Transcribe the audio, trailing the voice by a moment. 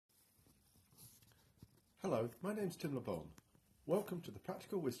Hello, my name's Tim LeBon. Welcome to the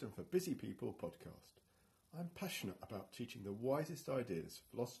Practical Wisdom for Busy People podcast. I'm passionate about teaching the wisest ideas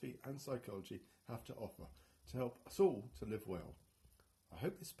philosophy and psychology have to offer to help us all to live well. I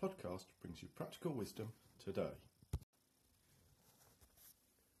hope this podcast brings you practical wisdom today.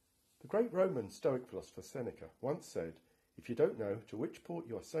 The great Roman Stoic philosopher Seneca once said, "If you don't know to which port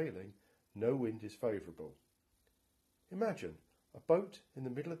you are sailing, no wind is favourable." Imagine a boat in the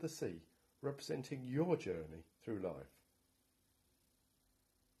middle of the sea representing your journey through life.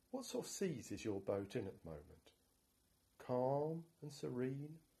 What sort of seas is your boat in at the moment? Calm and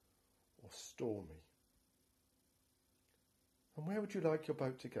serene, or stormy? And where would you like your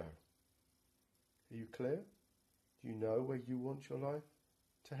boat to go? Are you clear? Do you know where you want your life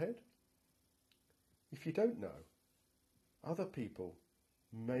to head? If you don't know, other people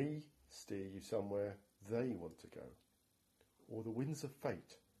may steer you somewhere they want to go, or the winds of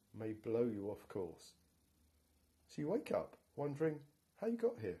fate may blow you off course. So you wake up wondering how you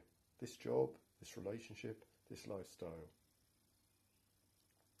got here, this job, this relationship, this lifestyle.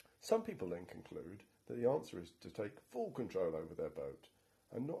 Some people then conclude that the answer is to take full control over their boat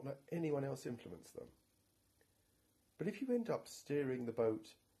and not let anyone else influence them. But if you end up steering the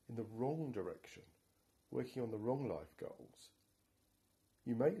boat in the wrong direction, working on the wrong life goals,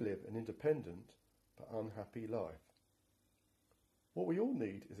 you may live an independent but unhappy life. What we all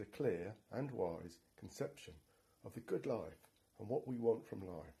need is a clear and wise conception of the good life and what we want from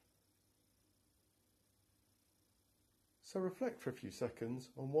life. So reflect for a few seconds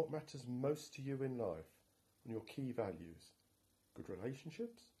on what matters most to you in life, on your key values. Good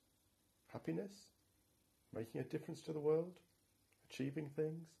relationships, happiness, making a difference to the world, achieving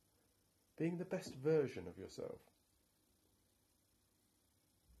things, being the best version of yourself.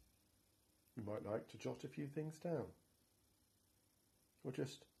 You might like to jot a few things down, or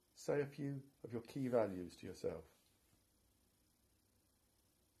just say a few of your key values to yourself.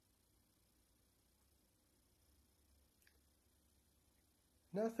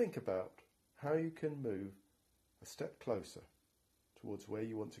 Now think about how you can move a step closer towards where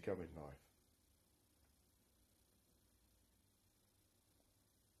you want to go in life.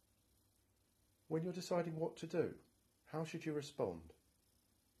 When you're deciding what to do, how should you respond?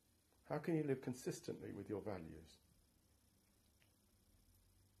 How can you live consistently with your values?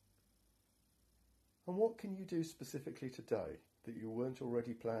 And what can you do specifically today that you weren't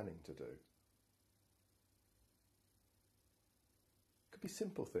already planning to do? It could be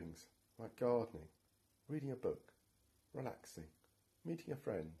simple things like gardening, reading a book, relaxing, meeting a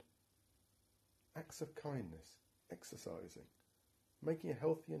friend, acts of kindness, exercising, making a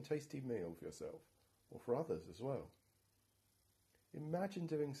healthy and tasty meal for yourself or for others as well. Imagine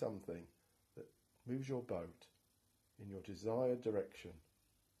doing something that moves your boat in your desired direction.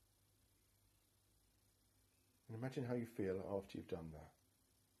 And imagine how you feel after you've done that.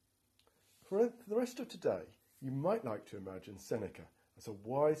 For the rest of today, you might like to imagine Seneca as a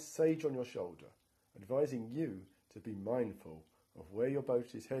wise sage on your shoulder, advising you to be mindful of where your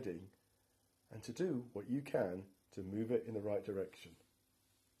boat is heading and to do what you can to move it in the right direction.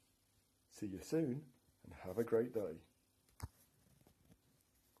 See you soon and have a great day.